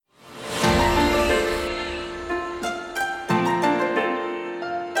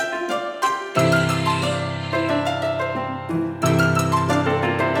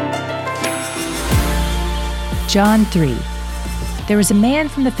John 3. There was a man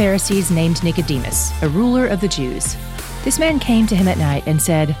from the Pharisees named Nicodemus, a ruler of the Jews. This man came to him at night and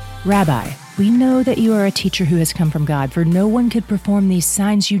said, "Rabbi, we know that you are a teacher who has come from God, for no one could perform these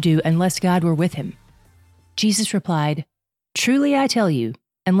signs you do unless God were with him." Jesus replied, "Truly I tell you,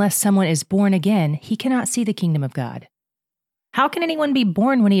 unless someone is born again, he cannot see the kingdom of God." "How can anyone be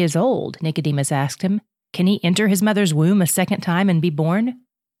born when he is old?" Nicodemus asked him. "Can he enter his mother's womb a second time and be born?"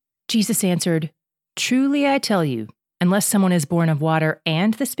 Jesus answered, "Truly I tell you, unless someone is born of water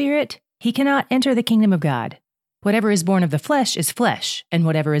and the Spirit, he cannot enter the kingdom of God. Whatever is born of the flesh is flesh, and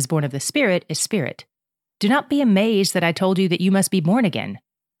whatever is born of the Spirit is spirit. Do not be amazed that I told you that you must be born again.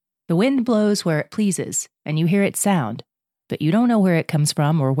 The wind blows where it pleases, and you hear its sound, but you don't know where it comes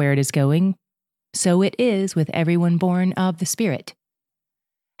from or where it is going. So it is with everyone born of the Spirit."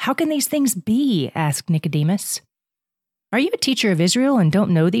 "How can these things be?" asked Nicodemus. "Are you a teacher of Israel and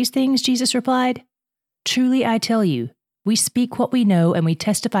don't know these things?" Jesus replied. "Truly I tell you, we speak what we know and we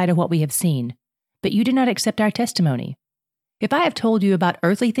testify to what we have seen, but you do not accept our testimony. If I have told you about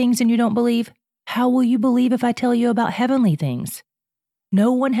earthly things and you don't believe, how will you believe if I tell you about heavenly things?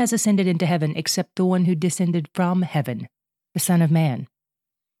 No one has ascended into heaven except the one who descended from heaven, the Son of Man.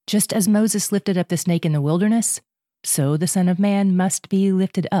 Just as Moses lifted up the snake in the wilderness, so the Son of Man must be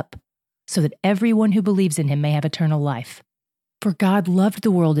lifted up, so that everyone who believes in him may have eternal life. For God loved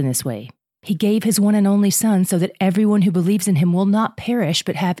the world in this way. He gave his one and only Son so that everyone who believes in him will not perish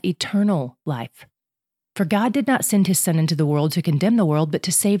but have eternal life. For God did not send his Son into the world to condemn the world, but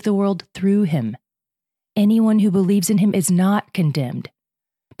to save the world through him. Anyone who believes in him is not condemned,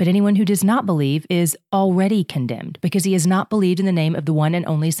 but anyone who does not believe is already condemned, because he has not believed in the name of the one and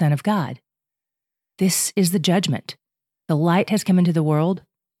only Son of God. This is the judgment. The light has come into the world,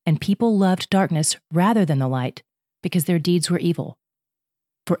 and people loved darkness rather than the light, because their deeds were evil.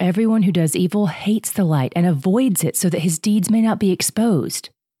 For everyone who does evil hates the light and avoids it so that his deeds may not be exposed.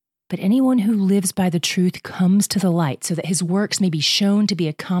 But anyone who lives by the truth comes to the light so that his works may be shown to be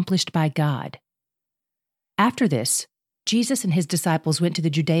accomplished by God." After this, Jesus and his disciples went to the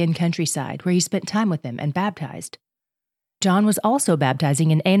Judean countryside, where he spent time with them and baptized. John was also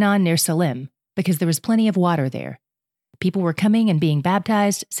baptizing in Aenon near Salim, because there was plenty of water there. People were coming and being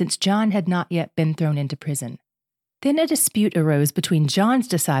baptized, since John had not yet been thrown into prison. Then a dispute arose between John's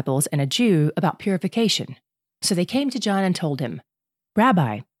disciples and a Jew about purification. So they came to John and told him,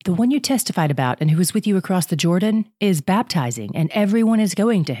 "Rabbi, the one you testified about and who was with you across the Jordan is baptizing, and everyone is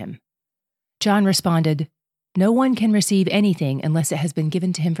going to him." John responded, "No one can receive anything unless it has been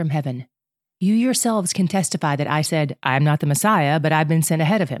given to him from heaven. You yourselves can testify that I said, 'I am not the Messiah, but I've been sent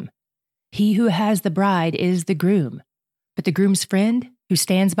ahead of him.' He who has the bride is the groom, but the groom's friend, who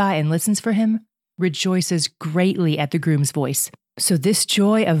stands by and listens for him, rejoices greatly at the groom's voice. So this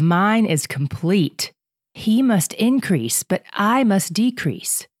joy of mine is complete. He must increase, but I must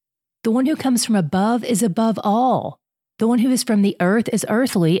decrease. The one who comes from above is above all. The one who is from the earth is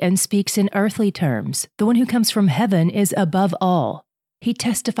earthly and speaks in earthly terms. The one who comes from heaven is above all. He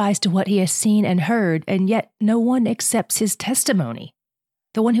testifies to what he has seen and heard, and yet no one accepts his testimony.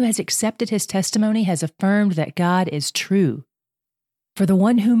 The one who has accepted his testimony has affirmed that God is true. For the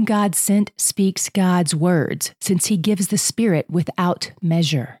one whom God sent speaks God's words, since he gives the Spirit without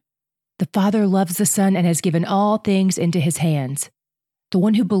measure. The Father loves the Son and has given all things into his hands. The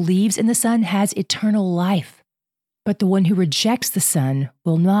one who believes in the Son has eternal life, but the one who rejects the Son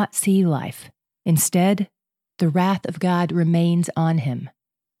will not see life. Instead, the wrath of God remains on him."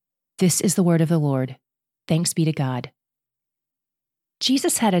 This is the word of the Lord. Thanks be to God.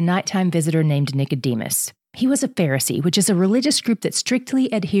 Jesus had a nighttime visitor named Nicodemus. He was a Pharisee, which is a religious group that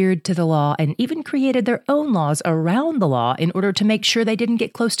strictly adhered to the law and even created their own laws around the law in order to make sure they didn't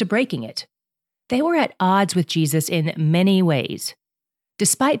get close to breaking it. They were at odds with Jesus in many ways.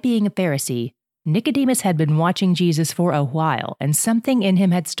 Despite being a Pharisee, Nicodemus had been watching Jesus for a while, and something in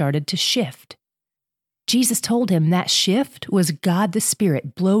him had started to shift. Jesus told him that shift was God the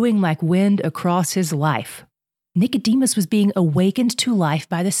Spirit blowing like wind across his life. Nicodemus was being awakened to life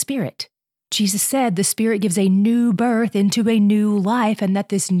by the Spirit. Jesus said the Spirit gives a new birth into a new life, and that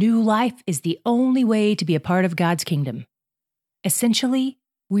this new life is the only way to be a part of God's kingdom. Essentially,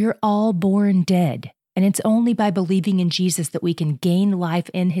 we're all born dead, and it's only by believing in Jesus that we can gain life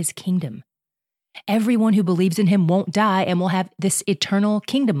in his kingdom. Everyone who believes in him won't die and will have this eternal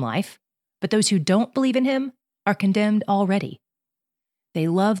kingdom life, but those who don't believe in him are condemned already. They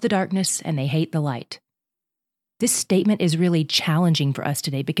love the darkness and they hate the light. This statement is really challenging for us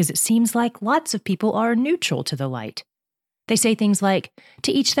today because it seems like lots of people are neutral to the light. They say things like,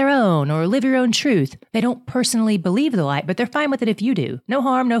 to each their own, or live your own truth. They don't personally believe the light, but they're fine with it if you do. No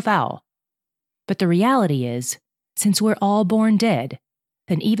harm, no foul. But the reality is, Since we're all born dead,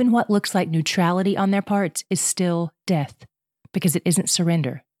 then even what looks like neutrality on their parts is still death, because it isn't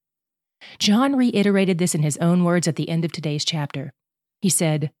surrender. John reiterated this in his own words at the end of today's chapter. He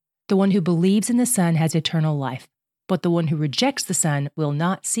said, "The one who believes in the Son has eternal life, but the one who rejects the Son will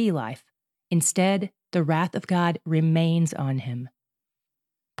not see life. Instead, the wrath of God remains on him."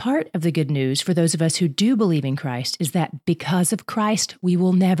 Part of the good news for those of us who do believe in Christ is that because of Christ, we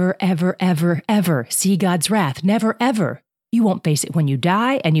will never, ever, ever, ever see God's wrath. Never, ever. You won't face it when you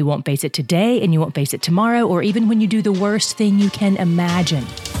die, and you won't face it today, and you won't face it tomorrow, or even when you do the worst thing you can imagine.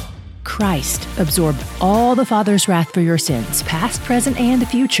 Christ absorbed all the Father's wrath for your sins, past, present, and the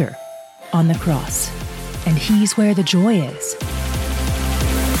future, on the cross. And he's where the joy is.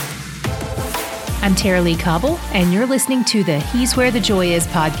 I'm Tara Lee Cobble, and you're listening to the He's Where the Joy Is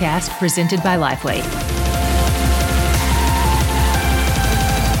podcast presented by Lifeway.